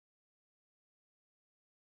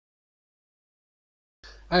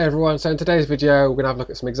Hi everyone, so in today's video we're going to have a look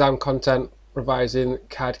at some exam content revising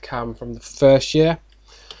CAD CAM from the first year.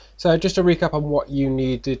 So just to recap on what you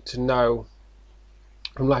needed to know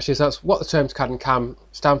from last year, so that's what the terms CAD and CAM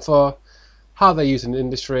stand for, how they're used in the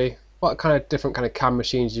industry, what kind of different kind of CAM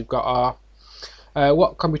machines you've got are,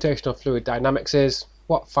 what computational fluid dynamics is,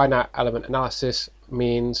 what finite element analysis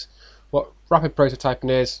means, what rapid prototyping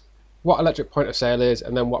is, what electric point of sale is,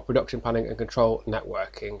 and then what production planning and control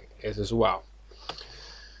networking is as well.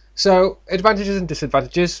 So advantages and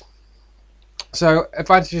disadvantages. So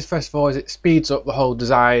advantages, first of all, is it speeds up the whole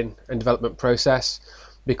design and development process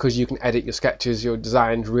because you can edit your sketches, your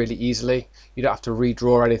designs really easily. You don't have to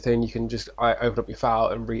redraw anything. You can just open up your file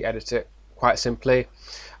and re-edit it quite simply.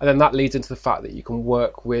 And then that leads into the fact that you can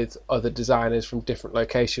work with other designers from different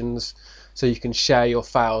locations, so you can share your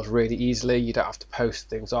files really easily. You don't have to post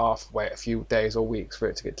things off, wait a few days or weeks for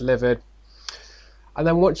it to get delivered. And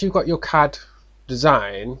then once you've got your CAD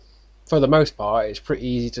design, for the most part, it's pretty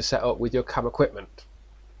easy to set up with your CAM equipment.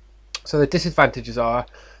 So the disadvantages are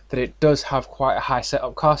that it does have quite a high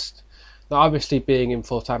setup cost. Now obviously, being in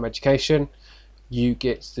full-time education, you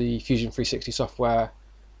get the Fusion 360 software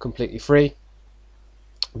completely free,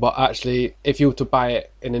 but actually if you were to buy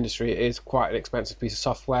it in industry, it is quite an expensive piece of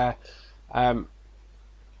software. The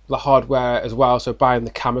hardware as well, so buying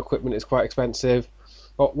the CAM equipment is quite expensive.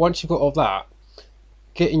 But once you've got all that,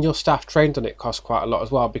 getting your staff trained on it costs quite a lot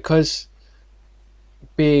as well, because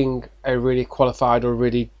being a really qualified or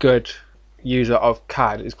really good user of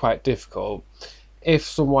CAD is quite difficult. If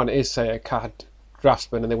someone is, say, a CAD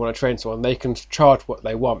draftsman and they want to train someone, they can charge what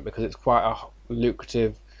they want because it's quite a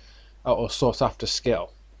lucrative or sought after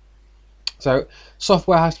skill. So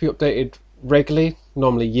software has to be updated regularly,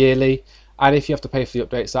 normally yearly, and if you have to pay for the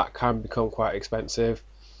updates, that can become quite expensive.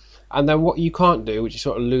 And then what you can't do, which you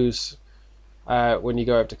sort of lose when you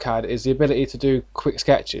go over to CAD, is the ability to do quick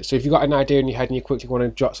sketches. So if you've got an idea in your head and you quickly want to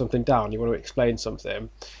jot something down, you want to explain something,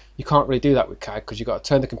 you can't really do that with CAD because you've got to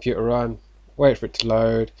turn the computer on, wait for it to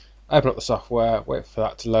load, open up the software, wait for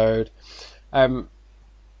that to load.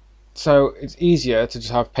 So it's easier to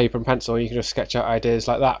just have paper and pencil, and you can just sketch out ideas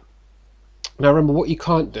like that. Now remember, what you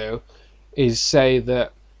can't do is say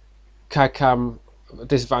that CAD CAM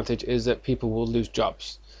disadvantage is that people will lose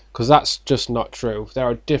jobs, because that's just not true. There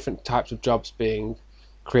are different types of jobs being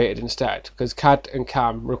created instead, because CAD and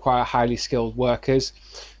CAM require highly skilled workers.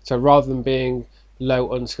 So rather than being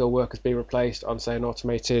low unskilled workers being replaced on, say, an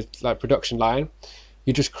automated production line,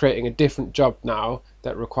 you're just creating a different job now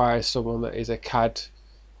that requires someone that is a CAD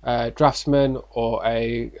draftsman or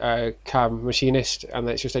a CAM machinist, and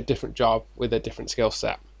it's just a different job with a different skill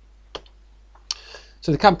set.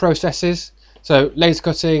 So the CAM processes, so laser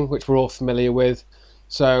cutting, which we're all familiar with.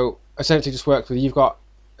 So essentially just works with, you've got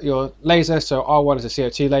your laser, so R1 is a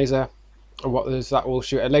CO2 laser, and what does that will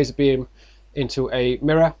shoot a laser beam into a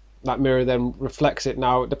mirror. That mirror then reflects it.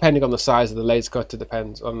 Now depending on the size of the laser cutter,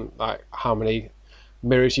 depends on like how many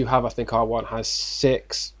mirrors you have. I think R1 has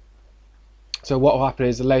 6. So what will happen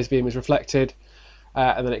is the laser beam is reflected,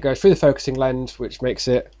 and then it goes through the focusing lens, which makes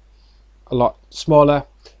it a lot smaller.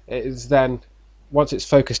 It is then, once it's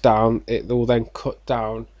focused down, it will then cut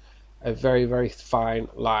down a very, very fine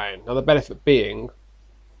line. Now the benefit being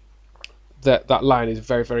that that line is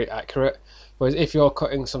very, very accurate, whereas if you're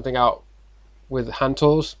cutting something out with hand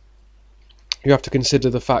tools, you have to consider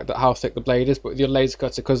the fact that how thick the blade is. But with your laser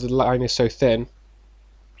cutter, because the line is so thin,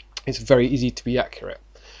 it's very easy to be accurate.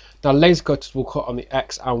 Now laser cutters will cut on the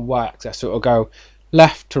X and Y axis, so it will go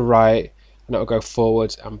left to right and it will go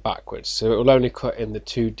forwards and backwards, so it will only cut in the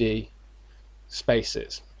 2D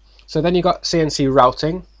spaces. So then you've got CNC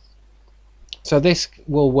routing. So this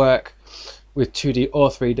will work with 2D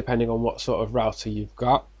or 3 depending on what sort of router you've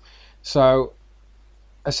got. So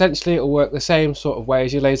essentially it will work the same sort of way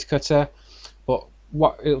as your laser cutter, but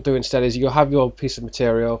what it'll do instead is you'll have your piece of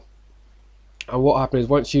material, and what happens is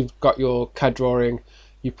once you've got your CAD drawing,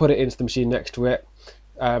 you put it into the machine next to it,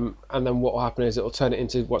 and then what will happen is it will turn it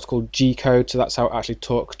into what's called G code, so that's how it actually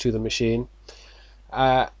talks to the machine.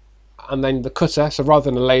 And then the cutter, so rather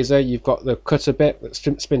than a laser, you've got the cutter bit that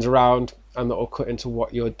spins around and that will cut into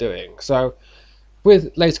what you're doing. So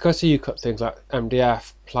with laser cutter, you cut things like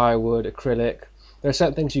MDF, plywood, acrylic. There are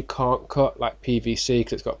certain things you can't cut, like PVC,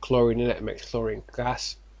 because it's got chlorine in it and makes chlorine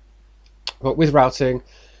gas. But with routing,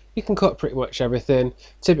 you can cut pretty much everything.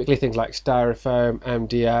 Typically things like styrofoam,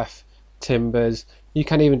 MDF, timbers. You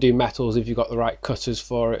can even do metals if you've got the right cutters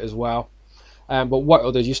for it as well. But what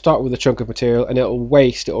it'll do is you start with a chunk of material and it'll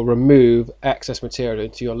remove excess material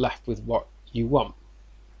until you're left with what you want.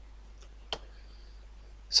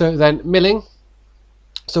 So then milling.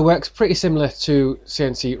 So works pretty similar to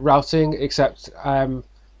CNC routing, except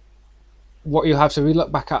what you have, so we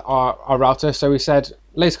look back at our router, so we said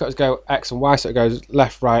laser cutters go X and Y, so it goes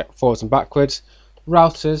left, right, forwards and backwards.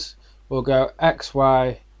 Routers will go X,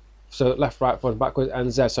 Y, so left, right, forward and backwards,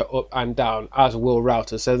 and Z, so up and down, as will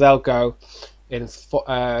routers. So they'll go in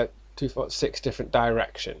 6 different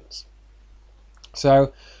directions.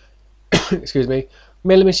 So, excuse me,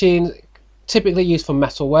 milling machines typically used for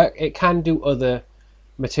metal work. It can do other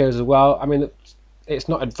materials as well. I mean, it's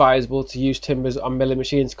not advisable to use timbers on milling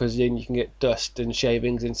machines because then you can get dust and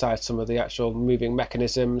shavings inside some of the actual moving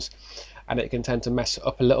mechanisms, and it can tend to mess it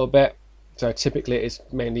up a little bit. So typically it is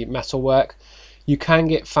mainly metal work. You can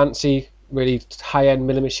get fancy, really high-end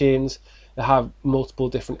milling machines that have multiple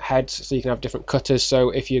different heads, so you can have different cutters. So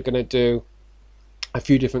if you're going to do a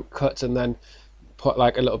few different cuts and then put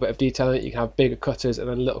like a little bit of detail in it, you can have bigger cutters and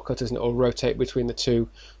then little cutters, and it will rotate between the two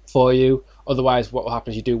for you. Otherwise, what will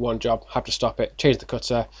happen is you do one job, have to stop it, change the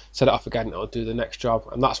cutter, set it off again, and it'll do the next job.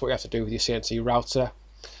 And that's what you have to do with your CNC router.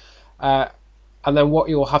 And then what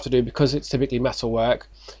you'll have to do, because it's typically metal work,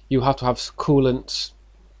 you have to have coolants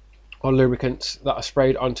or lubricants that are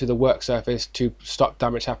sprayed onto the work surface to stop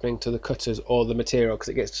damage happening to the cutters or the material, because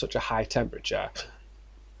it gets such a high temperature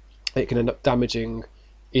it can end up damaging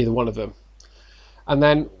either one of them. And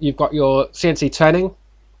then you've got your CNC turning.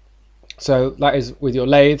 So that is with your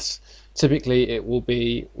lathes. Typically it will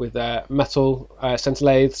be with metal center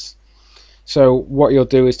lathes. So what you'll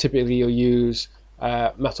do is typically you'll use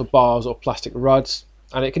metal bars or plastic rods,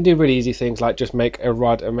 and it can do really easy things like just make a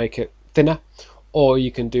rod and make it thinner, or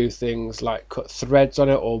you can do things like cut threads on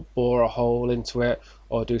it or bore a hole into it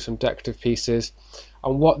or do some decorative pieces.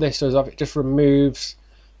 And what this does, it just removes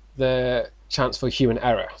the chance for human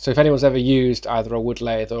error. So if anyone's ever used either a wood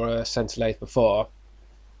lathe or a center lathe before,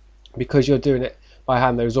 because you're doing it by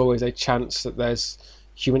hand, there's always a chance that there's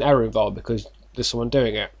human error involved because there's someone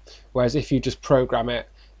doing it. Whereas if you just program it,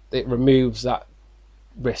 it removes that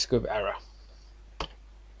risk of error.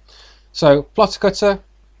 So plotter cutter,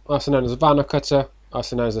 also known as a vinyl cutter,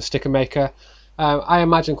 also known as a sticker maker. I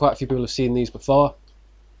imagine quite a few people have seen these before.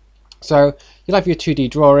 So you'll have your 2D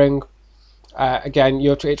drawing. Again,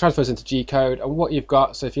 it transfers into G-code, and what you've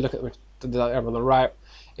got, so if you look at the diagram on the right,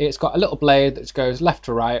 it's got a little blade that goes left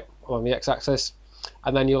to right along the x-axis,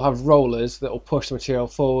 and then you'll have rollers that will push the material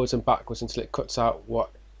forwards and backwards until it cuts out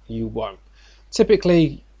what you want.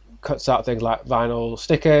 Typically cuts out things like vinyl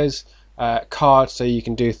stickers, cards, so you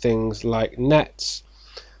can do things like nets.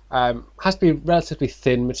 Has to be relatively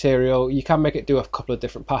thin material. You can make it do a couple of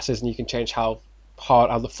different passes, and you can change how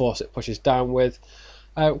the force it pushes down with.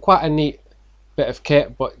 Quite a neat bit of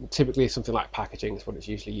kit, but typically something like packaging is what it's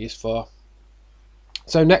usually used for.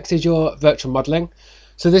 So next is your virtual modeling.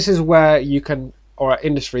 So this is where you can, or at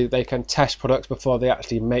industry, they can test products before they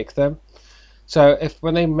actually make them. So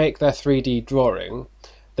when they make their 3D drawing,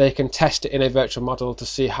 they can test it in a virtual model to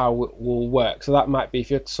see how it will work. So that might be if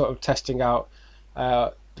you're sort of testing out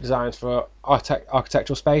designs for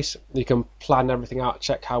architectural space, you can plan everything out,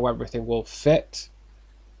 check how everything will fit.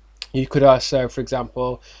 You could also, for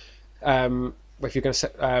example, if you're going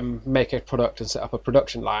to make a product and set up a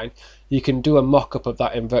production line, you can do a mock-up of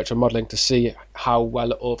that in virtual modeling to see how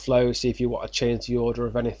well it all flows, see if you want to change the order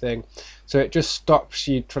of anything. So it just stops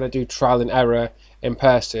you trying to do trial and error in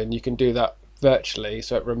person. You can do that virtually,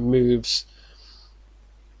 so it removes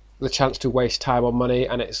the chance to waste time or money,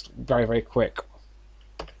 and it's very, very quick.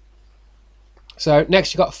 So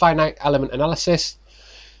next you've got finite element analysis.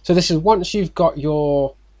 So this is once you've got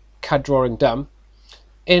your CAD drawing done,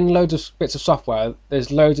 in loads of bits of software,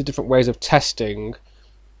 there's loads of different ways of testing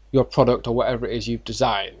your product or whatever it is you've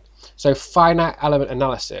designed. So finite element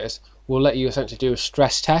analysis will let you essentially do a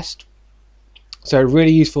stress test. So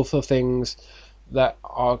really useful for things that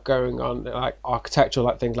are going on like architectural,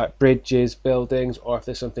 like things like bridges, buildings, or if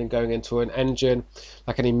there's something going into an engine,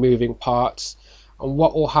 like any moving parts. And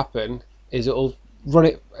what will happen is it will run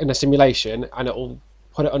it in a simulation and it will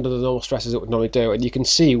put it under the normal stresses it would normally do, and you can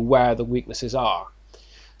see where the weaknesses are.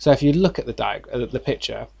 So if you look at the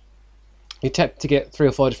picture, you tend to get 3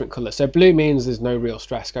 or 4 different colours. So blue means there's no real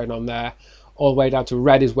stress going on there, all the way down to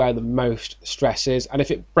red is where the most stress is, and if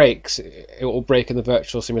it breaks, it will break in the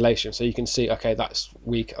virtual simulation. So you can see, okay, that's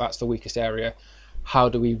weak, that's the weakest area. How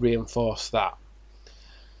do we reinforce that?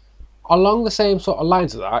 Along the same sort of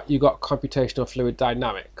lines of that, you've got computational fluid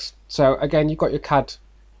dynamics. So again, you've got your CAD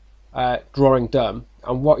drawing done,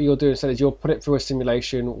 and what you'll do instead is you'll put it through a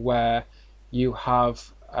simulation where you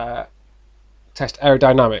have test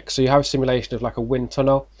aerodynamics. So you have a simulation of like a wind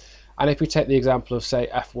tunnel, and if we take the example of say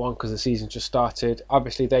F1, because the season just started,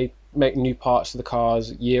 obviously they make new parts to the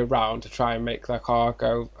cars year round to try and make their car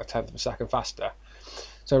go 1/10 of a second faster.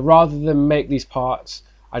 So rather than make these parts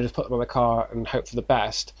and just put them on the car and hope for the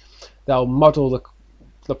best. They'll model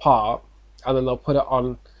the part, and then they'll put it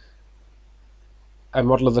on a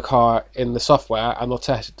model of the car in the software, and they'll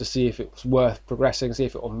test it to see if it's worth progressing, see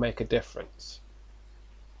if it will make a difference.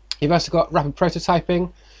 You've also got rapid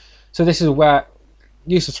prototyping. So this is where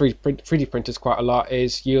use of 3D printers quite a lot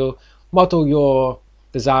is you'll model your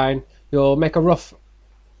design, you'll make a rough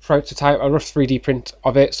prototype, a rough 3D print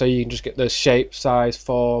of it, so you can just get the shape, size,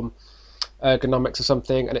 form, ergonomics or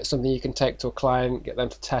something, and it's something you can take to a client, get them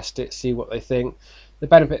to test it, see what they think. The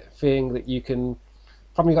benefit being that you can,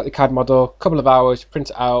 probably got the CAD model, a couple of hours, print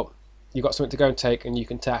it out, you've got something to go and take and you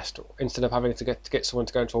can test, instead of having to get someone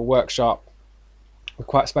to go into a workshop with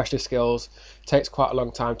quite specialist skills. It takes quite a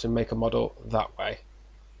long time to make a model that way.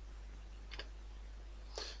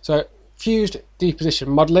 So fused deposition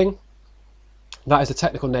modeling, that is the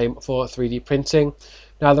technical name for 3D printing.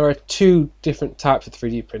 Now there are two different types of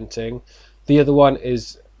 3D printing. The other one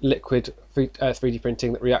is liquid 3D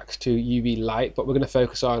printing that reacts to UV light, but we're going to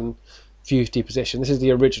focus on fused deposition. This is the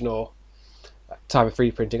original type of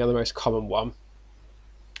 3D printing and the most common one.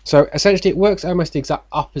 So essentially it works almost the exact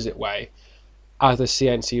opposite way as the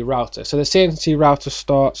CNC router. So the CNC router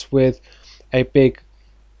starts with a big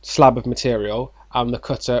slab of material, and the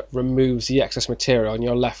cutter removes the excess material and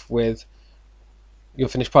you're left with your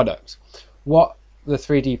finished product. What the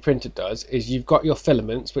 3D printer does is you've got your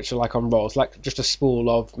filaments, which are like on rolls, like just a spool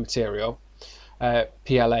of material,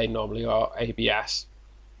 PLA normally or ABS,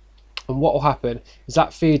 and what will happen is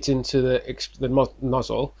that feeds into the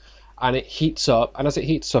nozzle and it heats up, and as it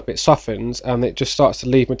heats up it softens and it just starts to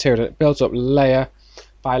leave material and it builds up layer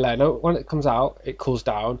by layer. Now when it comes out it cools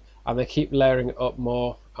down and they keep layering it up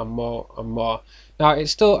more and more and more. Now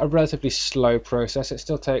it's still a relatively slow process, it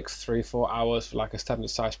still takes 3-4 hours for like a standard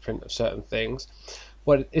size print of certain things,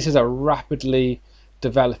 but this is a rapidly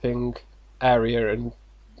developing area, and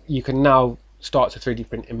you can now start to 3D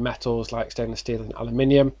print in metals like stainless steel and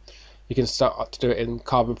aluminium. You can start to do it in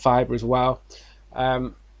carbon fibre as well,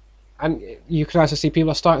 and you can also see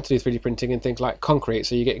people are starting to do 3D printing in things like concrete,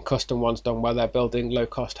 so you're getting custom ones done where they're building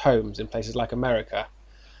low-cost homes in places like America.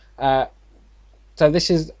 So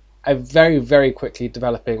this is a very, very quickly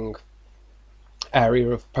developing area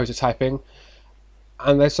of prototyping,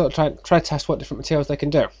 and they sort of try to test what different materials they can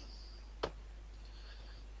do.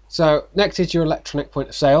 So next is your electronic point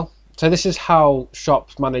of sale. So this is how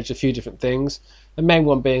shops manage a few different things, the main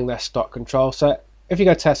one being their stock control. So if you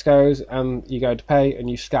go to Tesco's and you go to pay and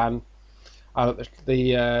you scan,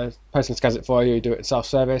 the person scans it for you, you do it in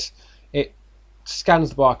self-service, it scans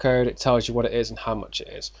the barcode, it tells you what it is and how much it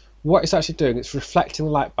is. What it's actually doing, it's reflecting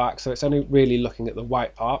the light back, so it's only really looking at the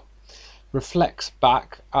white part, reflects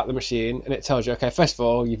back at the machine, and it tells you, okay, first of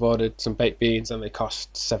all, you've ordered some baked beans and they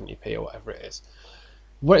cost 70p or whatever it is.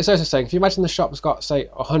 What it's also saying, if you imagine the shop's got, say,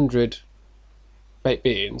 100 baked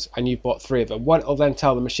beans and you've bought 3 of them, what it'll then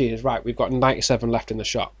tell the machine is, right, we've got 97 left in the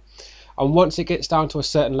shop. And once it gets down to a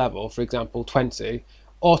certain level, for example 20,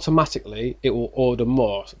 automatically it will order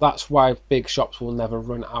more. So that's why big shops will never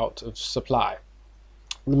run out of supply.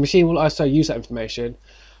 The machine will also use that information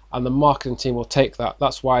and the marketing team will take that.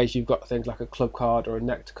 That's why you've got things like a club card or a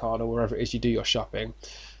Nectar card or wherever it is you do your shopping.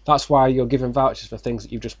 That's why you're given vouchers for things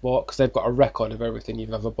that you've just bought, because they've got a record of everything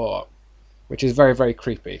you've ever bought, which is very, very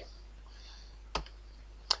creepy.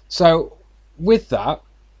 So with that,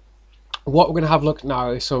 what we're going to have a look at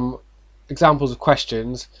now is some examples of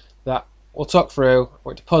questions that we'll talk through. I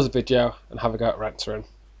want to pause the video and have a go at answering.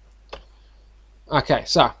 Okay,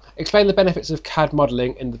 so explain the benefits of CAD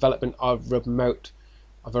modelling in the development of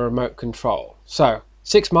a remote control. So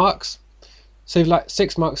 6 marks. So you've like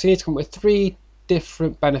 6 marks. So you need to come up with 3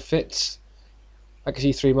 different benefits. That gives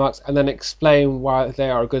you 3 marks, and then explain why they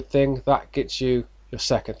are a good thing. That gets you your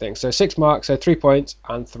second thing. So 6 marks, so 3 points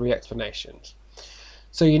and 3 explanations.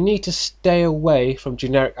 So you need to stay away from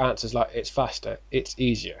generic answers like it's faster, it's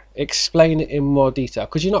easier. Explain it in more detail,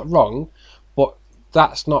 because you're not wrong, but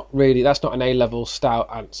that's not an A-level style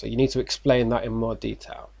answer. You need to explain that in more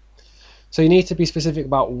detail. So you need to be specific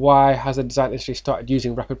about why has the design industry started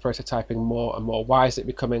using rapid prototyping more and more? Why is it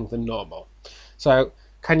becoming the normal? So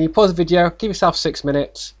can you pause the video, give yourself 6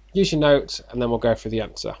 minutes, use your notes, and then we'll go through the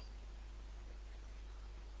answer.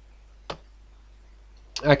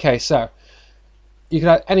 Okay, so you can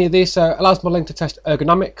add any of these. So allows modeling to test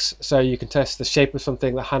ergonomics, so you can test the shape of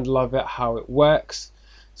something, the handle of it, how it works.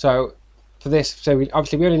 So for this, so we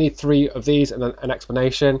only need 3 of these and then an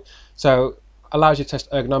explanation. So allows you to test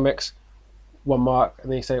ergonomics, 1 mark,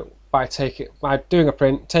 and then you say by doing a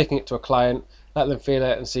print, taking it to a client, let them feel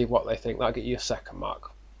it and see what they think. That'll get you a 2nd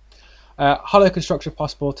mark. Hollow construction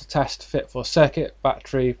possible to test fit for circuit,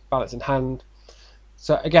 battery, balance in hand.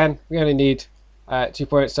 So again, we only need 2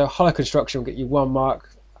 points. So hollow construction will get you 1 mark.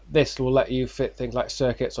 This will let you fit things like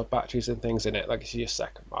circuits or batteries and things in it. That gives you your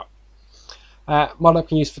 2nd mark. Model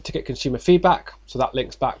can use for ticket consumer feedback, so that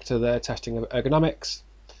links back to the testing of ergonomics.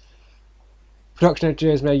 Production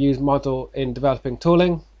engineers may use model in developing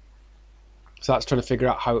tooling, so that's trying to figure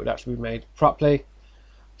out how it would actually be made properly.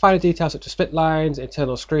 Finer details such as split lines,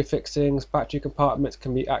 internal screw fixings, battery compartments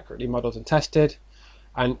can be accurately modelled and tested,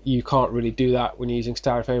 and you can't really do that when you're using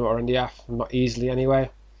styrofoam or NDF, not easily anyway.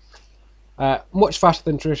 Much faster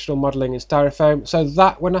than traditional modelling in styrofoam. So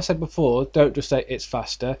that, when I said before, don't just say it's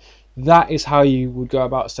faster. That is how you would go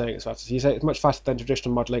about saying it's faster. So you say it's much faster than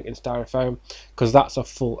traditional modelling in styrofoam, because that's a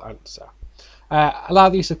full answer. Allow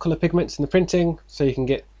the use of colour pigments in the printing, so you can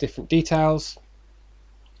get different details.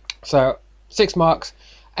 So 6 marks,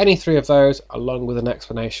 any 3 of those, along with an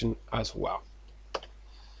explanation as well.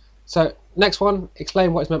 So next one,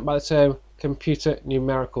 explain what is meant by the term computer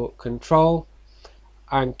numerical control,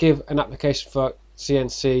 and give an application for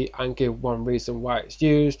CNC and give 1 reason why it's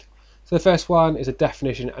used. So the first one is a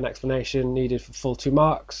definition and explanation needed for full 2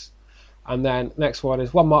 marks, and then the next one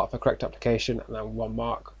is 1 mark for correct application and then 1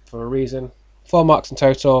 mark for a reason. 4 marks in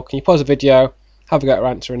total. Can you pause the video, have a go at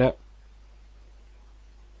answering it?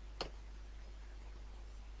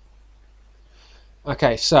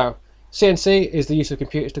 Okay, so CNC is the use of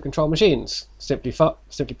computers to control machines, simply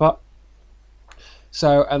put.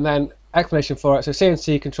 So, and then explanation for it. So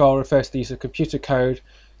CNC control refers to the use of computer code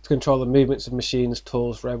to control the movements of machines,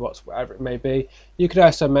 tools, robots, whatever it may be. You could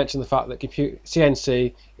also mention the fact that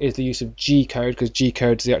CNC is the use of G code, because G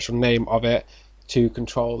code is the actual name of it, to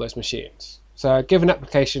control those machines. So give an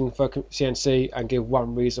application for CNC and give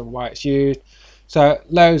 1 reason why it's used. So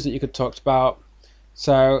loads that you could talk about.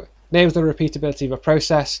 So names the repeatability of a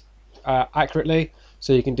process accurately,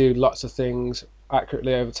 so you can do lots of things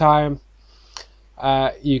accurately over time.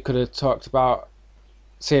 You could have talked about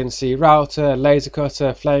CNC router, laser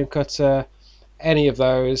cutter, flame cutter, any of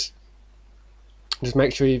those. Just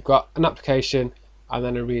make sure you've got an application and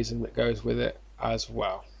then a reason that goes with it as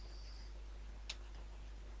well.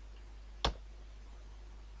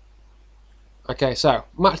 Okay, so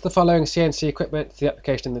match the following CNC equipment to the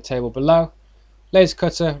application in the table below. Laser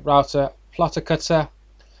cutter, router, plotter cutter.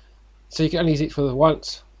 So you can only use each one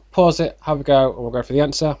once. Pause it, have a go, and we'll go for the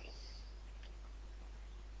answer.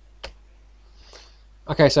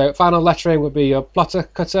 Okay, so final lettering would be your plotter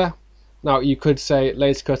cutter. Now you could say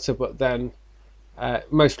laser cutter, but then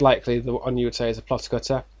most likely the one you would say is a plotter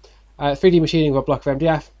cutter. 3D machining of a block of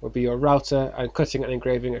MDF would be your router, and cutting and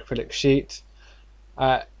engraving acrylic sheet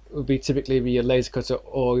would be typically be your laser cutter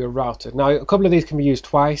or your router. Now a couple of these can be used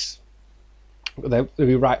twice, but they'll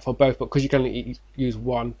be right for both, but because you can only use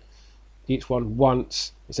each one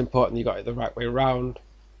once, it's important you got it the right way around.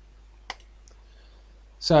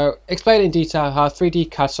 So explain in detail how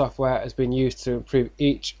 3D CAD software has been used to improve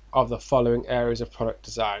each of the following areas of product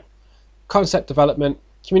design: concept development,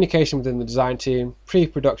 communication within the design team,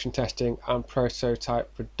 pre-production testing, and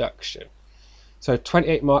prototype production. So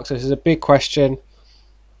 28 marks. So this is a big question.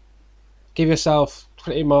 Give yourself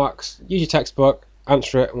 28 marks, use your textbook,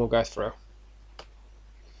 answer it, and we'll go through.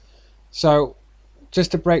 So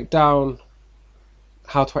just to break down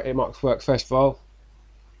how 28 marks work first of all.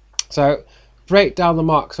 So break down the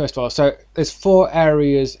marks first of all. So there's 4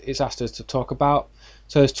 areas it's asked us to talk about.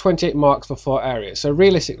 So there's 28 marks for 4 areas. So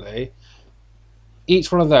realistically, each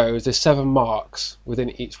one of those, there's 7 marks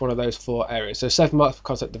within each one of those 4 areas. So 7 marks for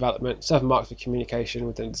concept development, 7 marks for communication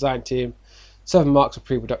within the design team, 7 marks for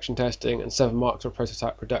pre-production testing, and 7 marks for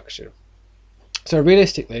prototype production. So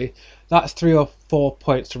realistically, that's 3 or 4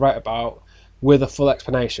 points to write about with a full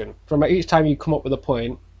explanation. From each time you come up with a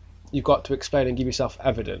point, you've got to explain and give yourself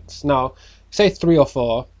evidence. Now, say 3 or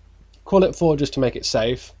 4, call it 4 just to make it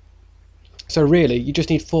safe. So really, you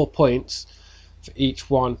just need 4 points for each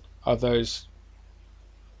one of those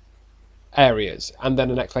areas, and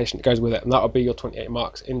then an explanation that goes with it, and that will be your 28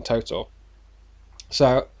 marks in total.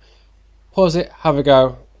 So pause it, have a go,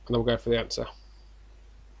 and then we'll go for the answer.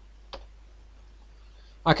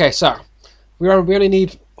 Okay, so we only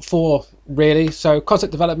need 4 really. So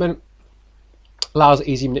concept development allows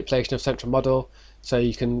easy manipulation of central model, so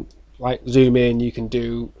you can like zoom in, you can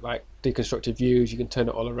do like deconstructed views, you can turn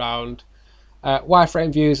it all around.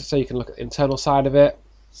 Wireframe views, so you can look at the internal side of it.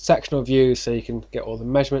 Sectional views, so you can get all the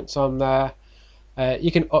measurements on there.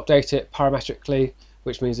 You can update it parametrically,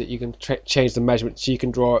 which means that you can change the measurements. So you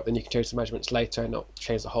can draw it, then you can change the measurements later and not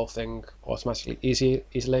change the whole thing automatically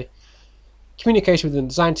easily. Communication within the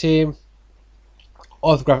design team.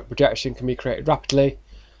 Orthographic projection can be created rapidly.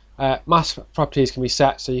 Mass properties can be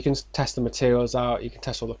set, so you can test the materials out, you can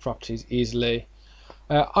test all the properties easily.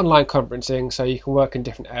 Online conferencing, so you can work in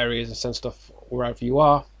different areas and send stuff wherever you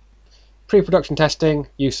are. Pre-production testing,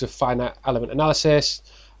 use of finite element analysis,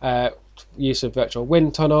 use of virtual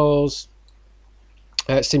wind tunnels,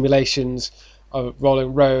 simulations of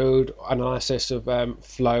rolling road, analysis of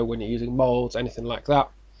flow when you're using molds, anything like that.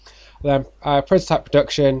 Then prototype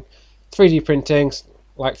production, 3D printing,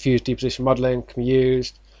 like fused deposition modeling can be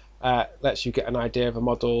used, lets you get an idea of a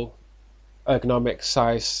model, ergonomic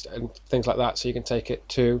size and things like that, so you can take it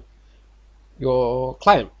to your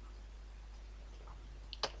client.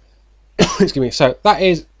 Excuse me. So that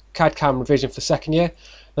is CAD CAM revision for second year.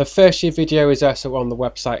 The first year video is also on the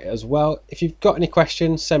website as well. If you've got any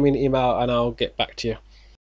questions, send me an email and I'll get back to you.